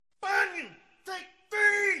take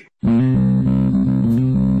three!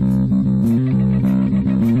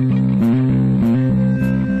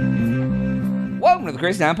 Welcome to the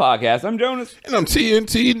Crazy Town Podcast. I'm Jonas. And I'm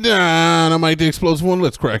TNT Dynamite, the explosive one.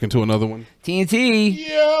 Let's crack into another one. TNT.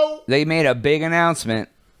 Yo! They made a big announcement.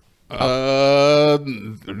 They're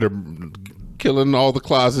killing all the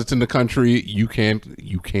closets in the country. You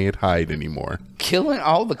can't hide anymore. Killing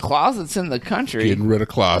all the closets in the country. Getting rid of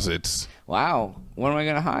closets. Wow. When am I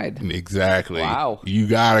going to hide? Exactly. Wow. You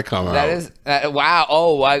gotta come out. That is, wow.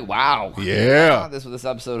 Oh, wow. Yeah. This is what this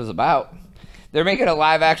episode is about. They're making a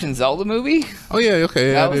live action Zelda movie? Oh, yeah,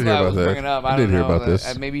 okay. That I did was hear what I about was that. bringing up. I did hear about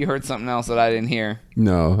this. Maybe you heard something else that I didn't hear.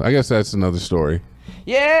 No, I guess that's another story.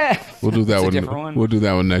 Yeah. We'll do that It's a one. different one. We'll do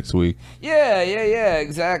that one next week. Yeah,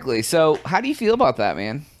 exactly. So, how do you feel about that,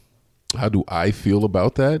 man? How do I feel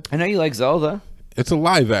about that? I know you like Zelda. It's a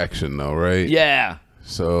live action, though, right? Yeah.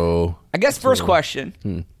 So I guess first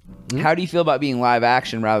question. How do you feel about being live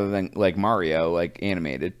action rather than like Mario, like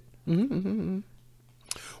animated?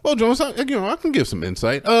 Well, Jones, I can give some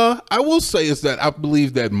insight. I will say is that I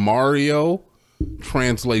believe that Mario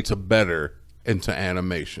translates better into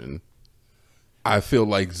animation. I feel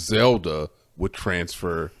like Zelda would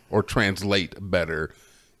transfer or translate better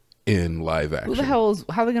in live action. Who the hell is?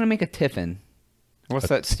 How are they going to make a Tiffin? What's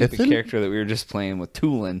that stupid Tiffin? character that we were just playing with?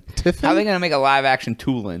 Toolin. Tiffin? How are they going to make a live action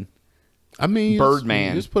Toolin? I mean,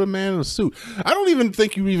 Birdman. Just put a man in a suit. I don't even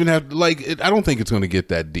think you even have I don't think it's going to get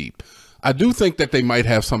that deep. I do think that they might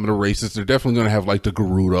have some of the races. They're definitely going to have like the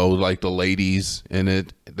Gerudo, like the ladies in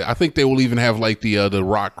it. I think they will even have like the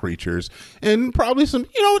rock creatures and probably some.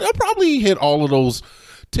 They'll probably hit all of those,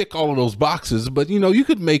 tick all of those boxes. But you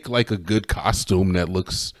could make like a good costume that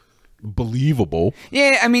looks believable.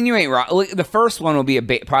 Yeah, I mean, you ain't wrong. The first one will be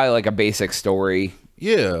probably like a basic story.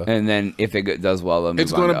 Yeah, and then if it does well, then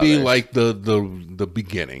it's going to be like the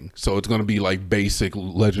beginning. So it's going to be like basic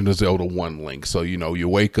Legend of Zelda 1 Link. So you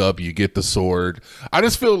wake up, you get the sword. I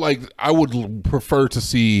just feel like I would prefer to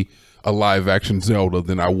see a live action Zelda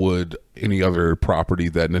than I would any other property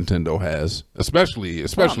that Nintendo has, especially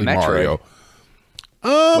Mario.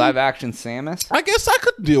 Live action Samus. I guess I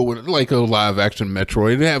could deal with like a live action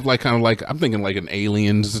Metroid. They have I'm thinking like an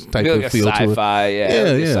Aliens type like of feel to it. Sci-fi,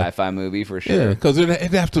 sci-fi movie for sure. Yeah, because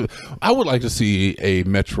it'd have to. I would like to see a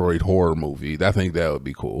Metroid horror movie. I think that would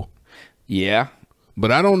be cool. Yeah,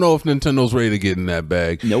 but I don't know if Nintendo's ready to get in that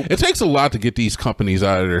bag. Nope. It takes a lot to get these companies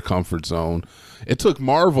out of their comfort zone. It took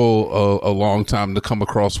Marvel a long time to come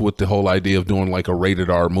across with the whole idea of doing like a rated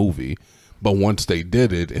R movie, but once they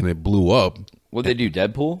did it and it blew up. What they do,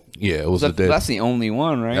 Deadpool? Yeah, it was that's the only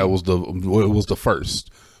one, right? It was the first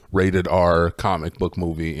rated R comic book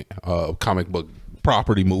movie, comic book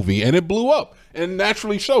property movie, and it blew up and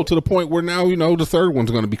naturally showed to the point where now the third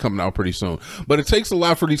one's going to be coming out pretty soon. But it takes a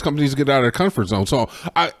lot for these companies to get out of their comfort zone. So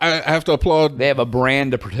I have to applaud. They have a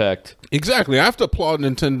brand to protect. Exactly, I have to applaud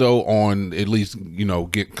Nintendo on at least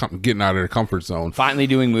getting out of their comfort zone, finally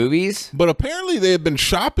doing movies. But apparently they have been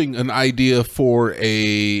shopping an idea for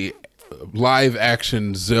a live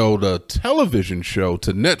action Zelda television show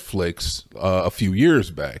to Netflix a few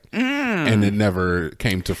years back, and it never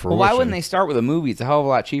came to fruition. Well, why wouldn't they start with a movie? It's a hell of a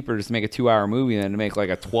lot cheaper just to make a 2-hour movie than to make like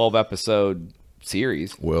a 12 episode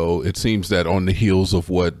series. Well, it seems that on the heels of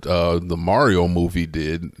what the Mario movie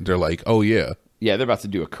did, they're like, oh yeah, they're about to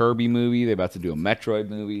do a Kirby movie, they're about to do a Metroid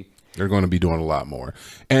movie, they're going to be doing a lot more,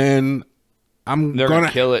 and they're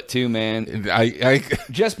gonna kill it too, man.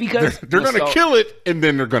 Just because they're gonna kill it, and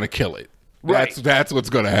then they're gonna kill it. Right. That's what's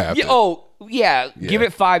gonna happen. Yeah, Give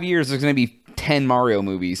it 5 years. There's gonna be 10 Mario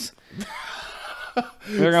movies.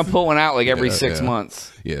 They're gonna put one out like every 6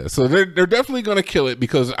 months. Yeah, so they're definitely gonna kill it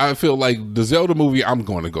because I feel like the Zelda movie, I'm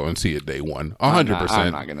going to go and see it day one, 100%.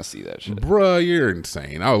 I'm not gonna see that shit, bruh. You're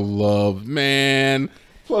insane. I love, man.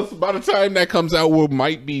 Plus, by the time that comes out, we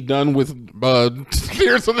might be done with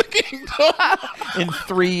Tears of the Kingdom. In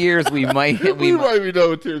 3 years, we might be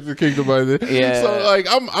done with Tears of the Kingdom by then. Yeah. So, like,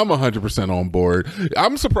 I'm 100% on board.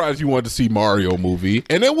 I'm surprised you wanted to see Mario movie,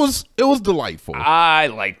 and it was delightful. I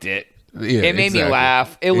liked it. Yeah, it made me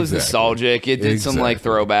laugh. It was nostalgic. It did some like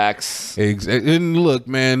throwbacks. And look,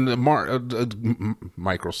 man,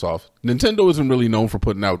 Microsoft, Nintendo isn't really known for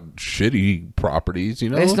putting out shitty properties. They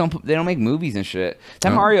don't make movies and shit.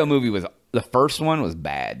 That Mario movie was the first one was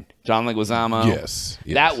bad. John Leguizamo. Yes.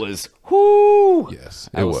 That was whoo. Yes,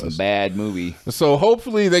 that was a bad movie. So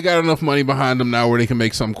hopefully they got enough money behind them now where they can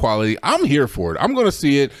make some quality. I'm here for it. I'm going to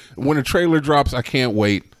see it when the trailer drops. I can't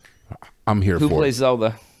wait. I'm here for it. Who plays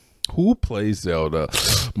Zelda? Who plays Zelda?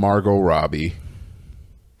 Margot Robbie.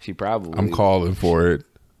 She probably. I'm calling for it.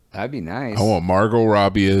 That'd be nice. I want Margot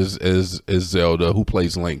Robbie as Zelda. Who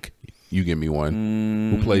plays Link? You give me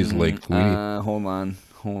one. Who plays Link? Hold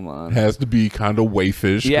on. Has to be kind of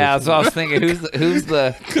wayfish. Yeah, that's what I was thinking. Who's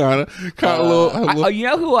the kind of little. You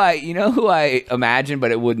know who I imagine,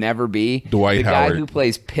 but it would never be Dwight the Howard. guy who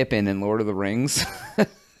plays Pippin in Lord of the Rings.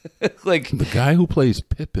 Like the guy who plays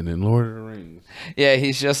Pippin in Lord of the Rings. Yeah,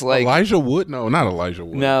 he's just like Elijah Wood. No, not Elijah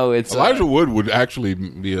Wood. No, it's Elijah Wood would actually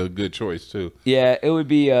be a good choice too. Yeah, it would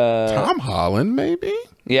be Tom Holland, maybe.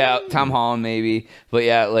 Yeah, Tom Holland, maybe. But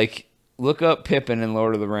yeah, like look up Pippin in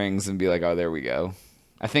Lord of the Rings and be like, oh, there we go.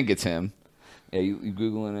 I think it's him. Yeah, you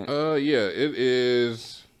Googling it? Yeah, it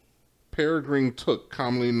is. Peregrine Took,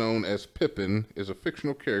 commonly known as Pippin, is a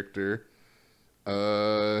fictional character.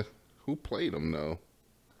 Who played him, though?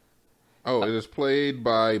 Oh, it is played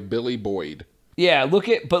by Billy Boyd. Yeah, look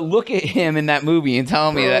at him in that movie and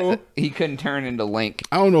tell me that he couldn't turn into Link.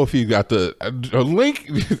 I don't know if he got the Link.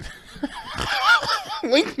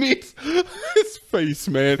 Link needs his face,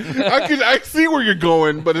 man. I see where you're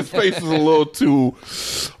going, but his face is a little too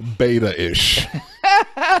beta-ish.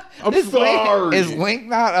 I'm sorry. Is Link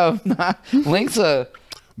not Link's a...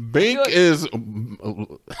 Link is...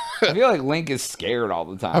 I feel like Link is scared all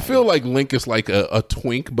the time. I feel like Link is like a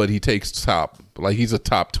twink, but he takes top. Like he's a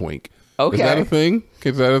top twink. Okay. Is that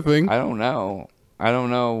a thing? I don't know.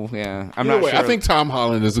 Yeah. I'm not sure. I think Tom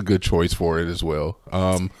Holland is a good choice for it as well.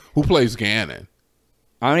 Who plays Ganon?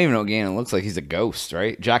 I don't even know what Ganon looks like. He's a ghost,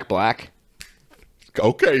 right? Jack Black?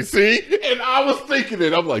 Okay, see? And I was thinking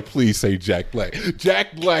it. I'm like, please say Jack Black.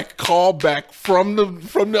 Jack Black, call back from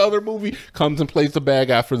the other movie, comes and plays the bad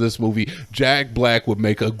guy for this movie. Jack Black would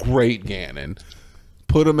make a great Ganon.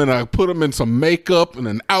 Put him in some makeup and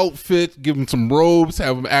an outfit, give him some robes,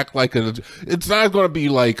 have him act like it's not going to be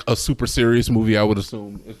like a super serious movie, I would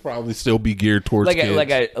assume. It'd probably still be geared towards kids.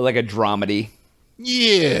 like a dramedy.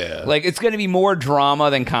 Yeah. Like it's going to be more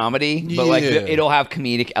drama than comedy, but like it'll have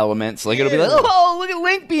comedic elements. Like it'll be like, oh, look at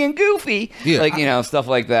Link being goofy. Yeah, like, stuff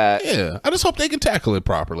like that. Yeah. I just hope they can tackle it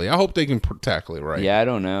properly. I hope they can tackle it right. Yeah, I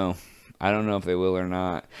don't know. I don't know if they will or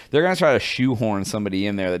not. They're going to try to shoehorn somebody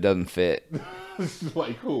in there that doesn't fit.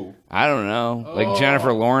 Like who? I don't know. Like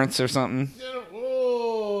Jennifer Lawrence or something.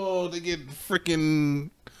 Oh, they get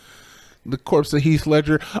freaking the corpse of Heath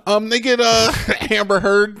Ledger. They get Amber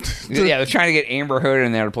Heard. Yeah, they're trying to get Amber Heard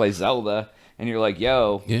in there to play Zelda, and you're like,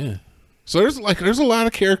 yo. Yeah. So there's a lot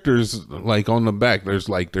of characters like on the back. There's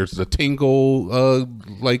the Tingle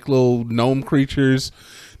like little gnome creatures.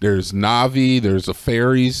 There's Navi. There's the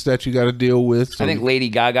fairies that you got to deal with. So I think Lady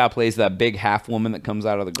Gaga plays that big half woman that comes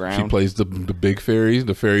out of the ground. She plays the big fairies,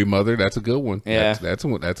 the fairy mother. That's a good one. Yeah, that's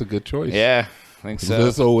a good choice. Yeah, I think so.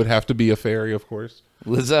 Lizzo would have to be a fairy, of course.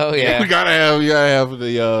 Lizzo, yeah. We gotta have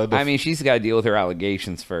the I mean, she's got to deal with her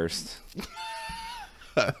allegations first.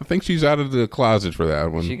 I think she's out of the closet for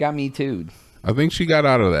that one. She got me too'd. I think she got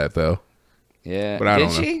out of that though. Yeah, but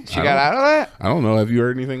did she? She got out of that? I don't know. Have you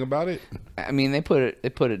heard anything about it? I mean, they put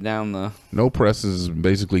it down the. No press is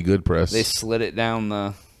basically good press. They slid it down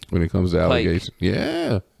the. When it comes to allegations,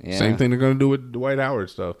 yeah. Same thing they're gonna do with Dwight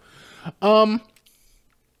Howard stuff. Who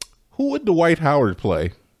would Dwight Howard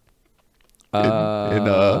play?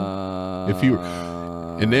 If you.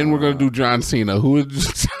 And then we're going to do John Cena. Who is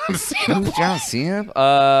John Cena? Who's John Cena?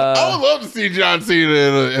 I would love to see John Cena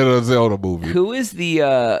in a Zelda movie. Who is the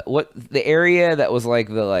area that was like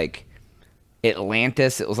the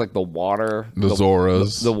Atlantis? It was like the water. The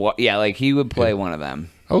Zoras. Yeah, like he would play one of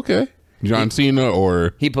them. Okay. John Cena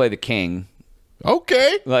or... He'd play the king.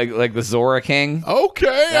 Okay. Like the Zora King.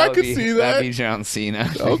 Okay, I can see that. That'd be John Cena.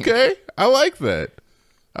 Okay. I like that.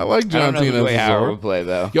 I like John Cena. I don't know who Howard would play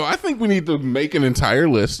though. Yo, I think we need to make an entire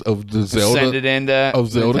list of the Zelda. Send it into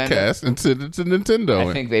Zelda Nintendo. cast and send it to Nintendo.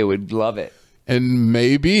 I think they would love it. And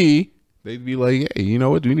maybe they'd be like, "Hey, you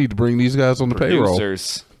know what? We need to bring these guys on the payroll."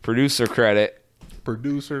 Producer credit.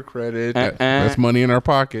 That's money in our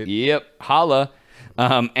pocket. Yep. Holla.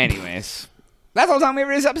 Anyways, that's all the time we have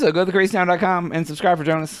for this episode. Go to thecrazytown.com and subscribe for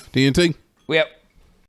Jonas. TNT. We up.